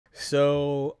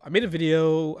So I made a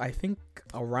video, I think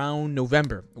around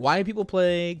November, why people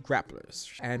play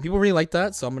grapplers, and people really like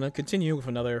that. So I'm gonna continue with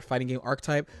another fighting game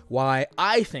archetype. Why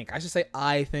I think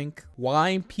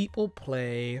why people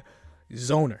play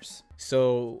zoners.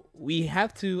 So we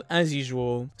have to, as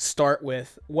usual, start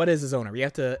with what is a zoner. We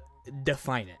have to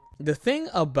define it. The thing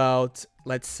about,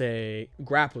 let's say,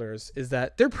 grapplers is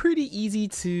that they're pretty easy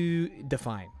to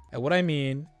define. And what I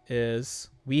mean is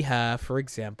we have, for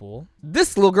example,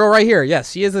 this little girl right here.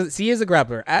 Yes, she is a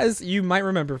grappler. As you might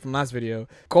remember from last video,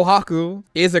 Kohaku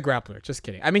is a grappler. Just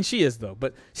kidding. I mean, she is though,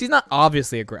 but she's not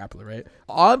obviously a grappler, right?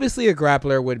 Obviously a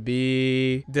grappler would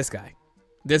be this guy.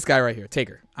 This guy right here,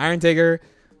 Taker. Iron Taker.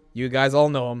 You guys all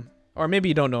know him. Or maybe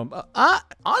you don't know him.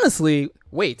 Honestly,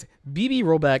 wait. BB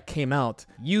Rollback came out.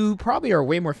 You probably are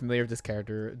way more familiar with this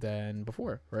character than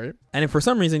before, right? And if for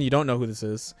some reason you don't know who this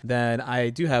is, then I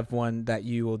do have one that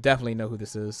you will definitely know who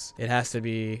this is. It has to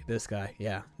be this guy.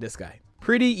 Yeah, this guy.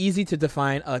 Pretty easy to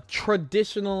define a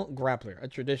traditional grappler. A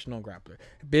traditional grappler.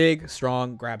 Big,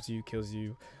 strong, grabs you, kills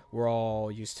you. We're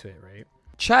all used to it, right?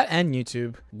 Chat and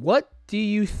YouTube, what do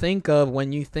you think of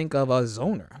when you think of a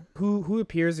zoner? Who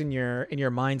appears in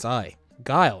your mind's eye?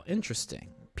 Guile, interesting.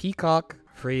 Peacock,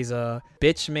 Frieza,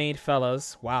 bitch made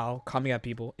fellas, wow, coming at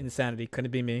people, insanity, couldn't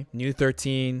be me. New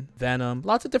 13, Venom,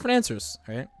 lots of different answers,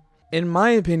 right? In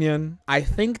my opinion, I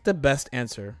think the best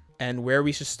answer and where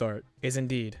we should start is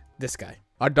indeed this guy.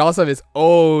 Our Dawson is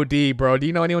OD, bro. Do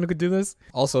you know anyone who could do this?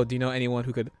 Also, do you know anyone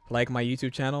who could like my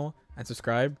YouTube channel and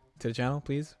subscribe to the channel,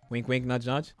 please? Wink, wink, nudge,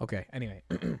 nudge. Okay, anyway.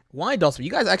 Why Dawson?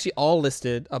 You guys actually all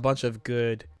listed a bunch of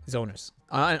good zoners.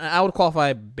 And I would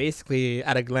qualify basically,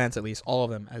 at a glance at least, all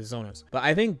of them as zoners. But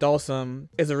I think Dalsum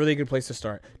is a really good place to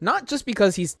start. Not just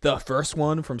because he's the first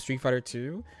one from Street Fighter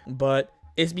 2, but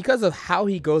it's because of how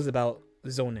he goes about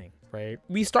zoning, right?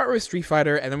 We start with Street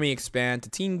Fighter and then we expand to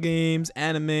teen games,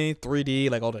 anime, 3D,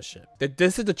 like all that shit.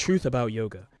 This is the truth about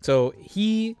yoga. So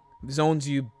he zones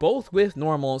you both with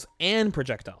normals and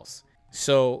projectiles.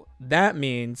 So that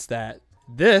means that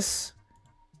this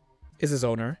is a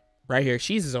zoner. Right here,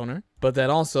 she's a zoner, but then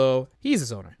also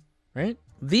he's a zoner, right?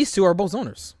 These two are both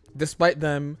zoners, despite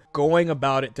them going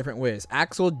about it different ways.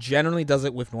 Axel generally does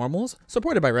it with normals,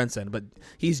 supported by Rensen, but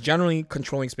he's generally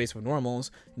controlling space with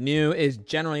normals. New is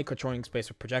generally controlling space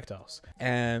with projectiles.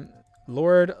 And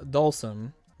Lord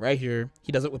Dalsum, right here,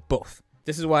 he does it with both.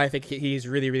 This is why I think he's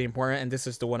really, really important, and this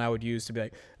is the one I would use to be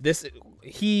like, this,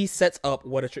 he sets up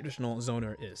what a traditional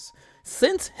zoner is.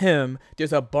 Since him,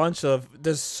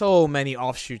 there's so many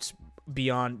offshoots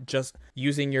beyond just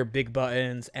using your big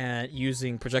buttons and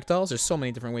using projectiles. There's so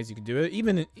many different ways you can do it,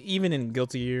 even in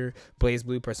Guilty Gear, Blaze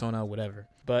Blue, Persona, whatever.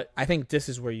 But I think this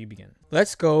is where you begin.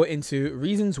 Let's go into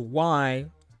reasons why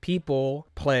people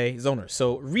play zoners.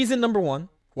 So reason number one,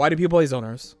 why do people play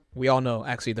zoners? We all know,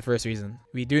 actually, the first reason.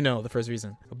 We do know the first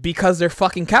reason. Because they're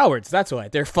fucking cowards. That's why.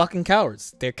 They're fucking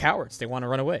cowards. They're cowards. They want to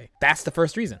run away. That's the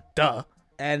first reason. Duh.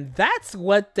 And that's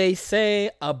what they say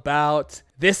about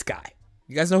this guy.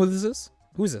 You guys know who this is?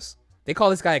 Who's this? They call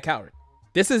this guy a coward.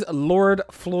 This is Lord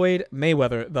Floyd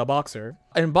Mayweather, the boxer.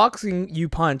 In boxing, you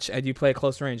punch and you play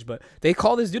close range, but they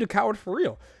call this dude a coward for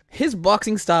real. His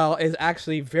boxing style is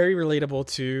actually very relatable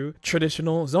to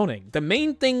traditional zoning. The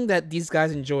main thing that these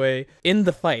guys enjoy in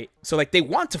the fight, so like they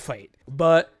want to fight,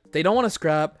 but they don't want to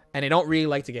scrap and they don't really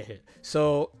like to get hit.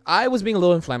 So I was being a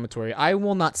little inflammatory. I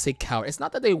will not say coward. It's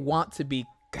not that they want to be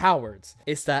cowards.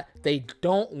 It's that they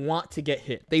don't want to get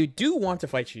hit. They do want to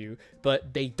fight you,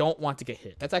 but they don't want to get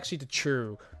hit. That's actually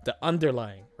the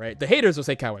underlying, right? The haters will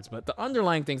say cowards, but the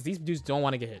underlying things, these dudes don't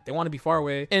want to get hit. They want to be far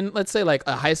away. And let's say like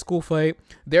a high school fight,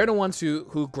 they're the ones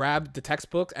who grab the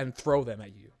textbooks and throw them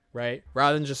at you, right?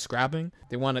 Rather than just scrapping,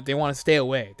 they want to stay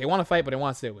away. They want to fight, but they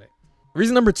want to stay away.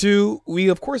 Reason number two, we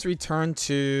of course return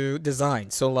to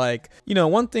design. So like, you know,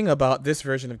 one thing about this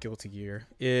version of Guilty Gear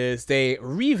is they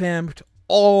revamped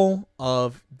all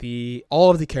of the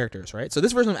characters, right? So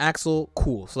this version of Axel,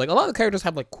 cool. So like a lot of the characters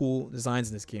have like cool designs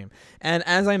in this game. And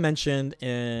as I mentioned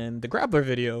in the Grappler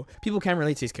video, people can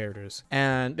relate to these characters.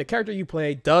 And the character you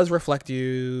play does reflect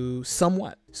you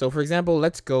somewhat. So for example,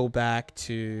 let's go back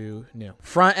to New.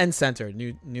 Front and center,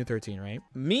 New 13, right?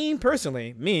 Me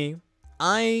personally,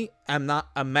 I am not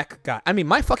a mech guy. I mean,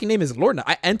 my fucking name is Lord Knight.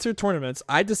 I entered tournaments.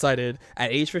 I decided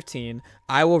at age 15,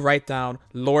 I will write down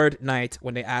Lord Knight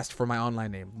when they asked for my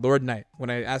online name. Lord Knight. When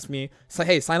they asked me, say,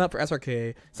 hey, sign up for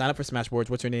SRK, sign up for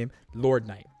Smashboards. What's your name? Lord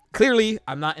Knight. Clearly,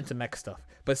 I'm not into mech stuff.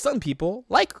 But some people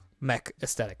like mech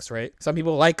aesthetics, right? Some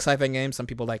people like sci-fi games. Some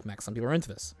people like mech. Some people are into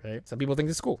this, right? Some people think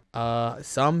this is cool.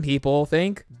 Some people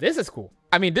think this is cool.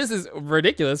 I mean, this is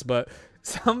ridiculous, but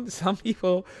some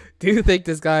people do think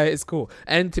this guy is cool.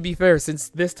 And to be fair, since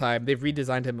this time they've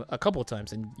redesigned him a couple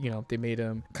times, and you know, they made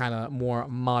him kind of more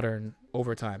modern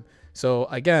over time. So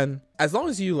again, as long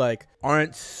as you like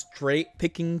aren't straight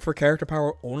picking for character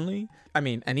power only, I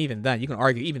mean, and even then you can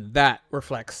argue even that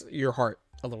reflects your heart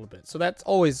a little bit. So that's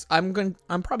always, I'm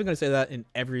probably gonna say that in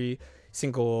every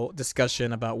single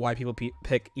discussion about why people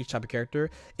pick each type of character.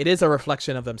 It is a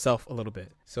reflection of themselves a little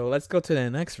bit. So let's go to the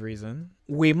next reason.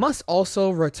 We must also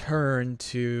return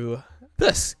to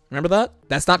this. Remember that?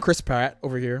 That's not Chris Pratt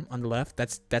over here on the left.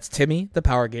 That's Timmy, the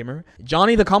power gamer,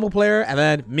 Johnny, the combo player, and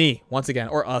then me, once again,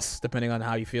 or us, depending on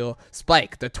how you feel.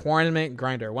 Spike, the tournament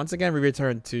grinder. Once again, we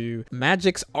return to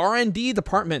Magic's R&D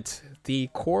department, the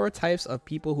core types of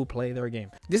people who play their game.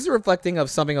 This is reflecting of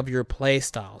something of your play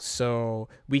style. So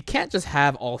we can't just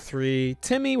have all three.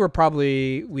 Timmy, we've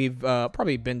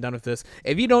probably been done with this.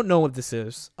 If you don't know what this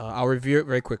is, I'll review it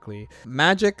very quickly.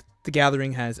 Magic the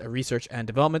Gathering has a research and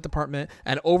development department,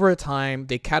 and over time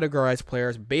they categorize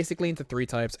players basically into three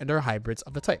types, and they're hybrids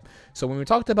of the type. So when we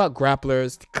talked about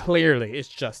grapplers, clearly it's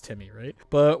just Timmy, right?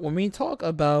 But when we talk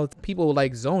about people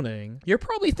like zoning, you're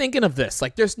probably thinking of this.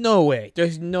 Like, there's no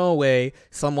way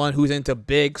someone who's into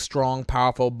big, strong,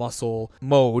 powerful muscle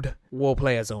mode will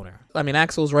play a zoner. I mean,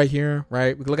 Axel's right here,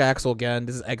 right? We can look at Axel again.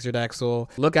 This is Exert Axel.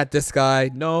 Look at this guy.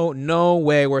 No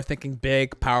way we're thinking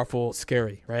big, powerful,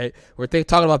 scary, right? We're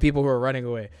talking about people who are running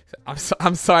away.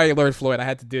 I'm sorry, Lord Floyd. I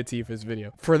had to do it to you for this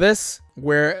video. For this,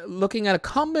 we're looking at a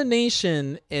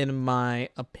combination, in my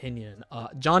opinion.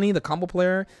 Johnny, the combo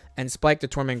player, and Spike, the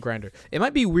tournament grinder. It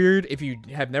might be weird if you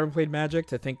have never played Magic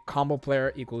to think combo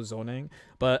player equals zoning,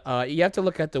 but you have to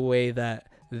look at the way that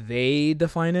they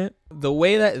define it. The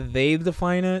way that they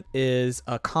define it is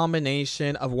a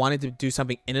combination of wanting to do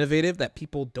something innovative that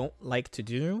people don't like to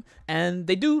do, and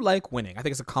they do like winning. I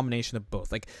think it's a combination of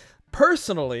both. Like,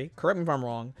 personally, correct me if I'm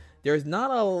wrong, there's not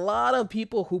a lot of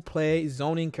people who play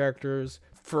zoning characters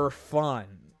for fun.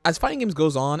 As fighting games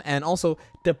goes on, and also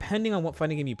depending on what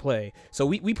fighting game you play. So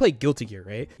we play Guilty Gear,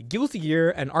 right? Guilty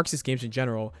Gear and Arc Sys games in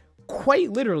general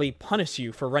quite literally punish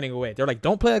you for running away. They're like,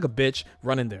 don't play like a bitch,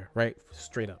 run in there, right?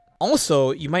 Straight up.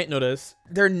 Also, you might notice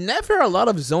there are never a lot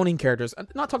of zoning characters. I'm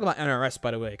not talking about NRS,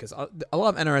 by the way, because a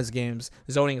lot of NRS games,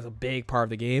 zoning is a big part of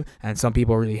the game, and some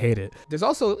people really hate it. There's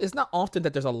also, it's not often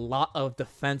that there's a lot of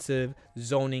defensive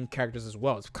zoning characters as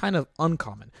well. It's kind of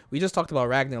uncommon. We just talked about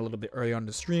Ragnar a little bit earlier on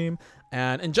the stream,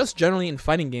 and just generally in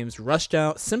fighting games,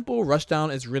 rushdown, simple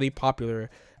rushdown is really popular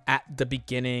at the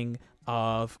beginning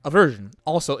of a version.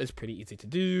 Also, it's pretty easy to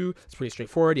do. It's pretty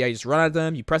straightforward. Yeah, you just run at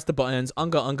them, you press the buttons,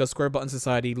 unga, square button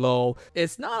society, lol.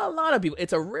 It's not a lot of people.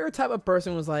 It's a rare type of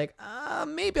person who's like,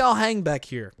 maybe I'll hang back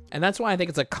here. And that's why I think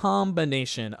it's a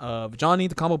combination of Johnny,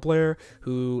 the combo player,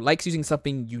 who likes using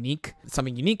something unique,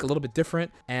 a little bit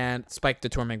different, and Spike, the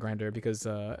tournament grinder, because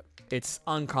it's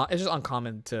just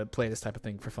uncommon to play this type of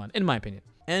thing for fun, in my opinion.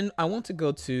 And I want to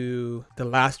go to the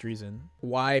last reason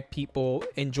why people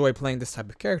enjoy playing this type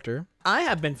of character. I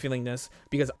have been feeling this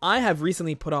because I have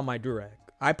recently put on my Durag.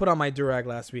 I put on my Durag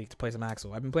last week to play some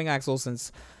Axel. I've been playing Axel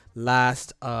since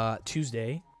last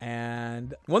Tuesday.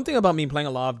 And one thing about me playing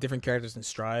a lot of different characters in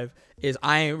Strive is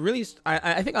I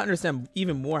think I understand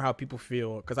even more how people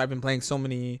feel, because I've been playing so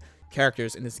many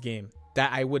characters in this game that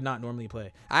I would not normally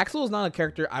play. Axel is not a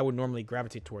character I would normally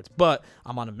gravitate towards, but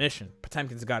I'm on a mission.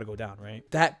 Potemkin's got to go down, right?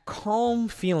 That calm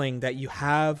feeling that you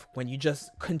have when you just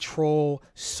control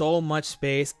so much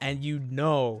space and you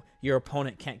know your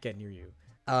opponent can't get near you.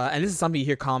 And this is something you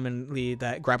hear commonly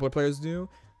that grappler players do.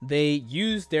 They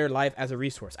use their life as a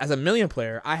resource. As a million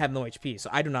player, I have no HP, so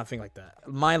I do not think like that.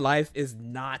 My life is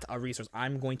not a resource.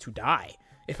 I'm going to die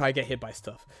if I get hit by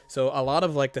stuff. So a lot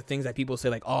of like the things that people say,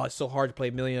 like, oh, it's so hard to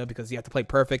play Millia because you have to play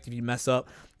perfect if you mess up.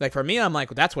 Like, for me, I'm like,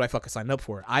 well, that's what I fucking signed up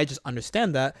for. I just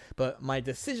understand that, but my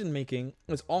decision making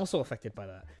is also affected by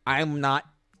that. I'm not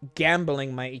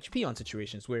gambling my HP on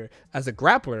situations where, as a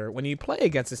grappler, when you play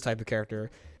against this type of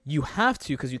character, you have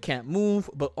to, because you can't move,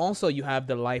 but also you have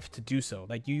the life to do so.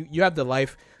 Like, you have the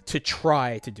life to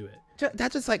try to do it.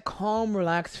 That's just like calm,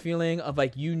 relaxed feeling of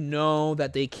like, you know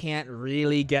that they can't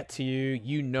really get to you.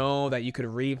 You know that you could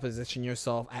reposition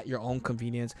yourself at your own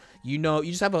convenience. You know, you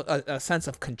just have a sense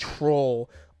of control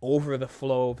over the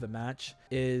flow of the match.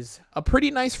 Is a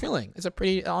pretty nice feeling.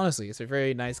 Honestly, it's a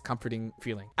very nice, comforting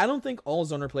feeling. I don't think all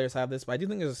zoner players have this, but I do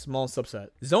think there's a small subset.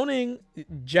 Zoning,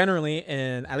 generally,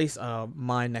 in at least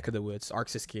my neck of the woods, Arc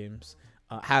Sys games,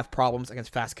 have problems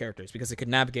against fast characters because they could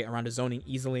navigate around the zoning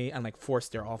easily and like force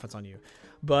their offense on you.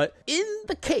 But in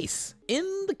the case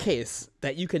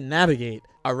that you can navigate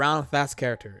around a fast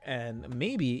character, and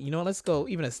maybe, you know, let's go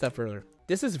even a step further.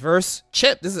 This is versus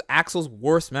Chip. This is Axel's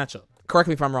worst matchup. correct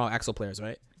me if I'm wrong, Axel players,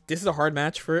 right? This is a hard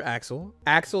match for Axel.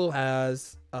 Axel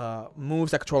has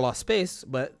moves that control a lot of space,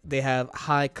 but they have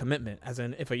high commitment, as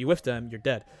in if you whiff them, you're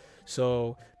dead.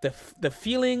 So the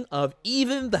feeling of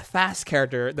even the fast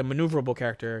character, the maneuverable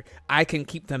character, I can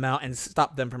keep them out and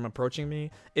stop them from approaching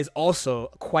me is also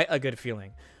quite a good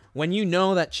feeling. When you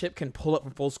know that Chip can pull up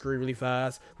from full screen really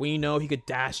fast, when you know he could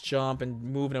dash jump and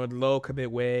move in a low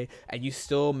commit way, and you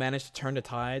still manage to turn the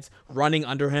tides, running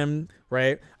under him,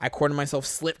 right? I cornered myself,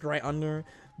 slipped right under,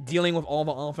 dealing with all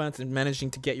the offense and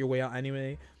managing to get your way out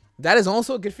anyway. That is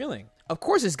also a good feeling. Of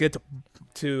course, it's good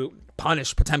to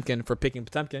punish Potemkin for picking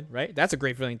Potemkin, right? That's a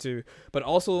great feeling too. But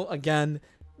also, again,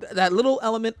 that little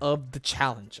element of the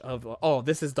challenge of, oh,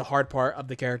 this is the hard part of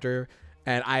the character,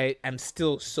 and I am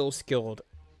still so skilled.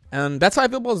 And that's how I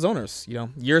feel about zoners. You know,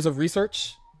 years of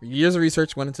research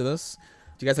went into this.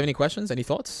 Do you guys have any questions, any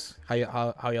thoughts? How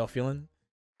y'all feeling?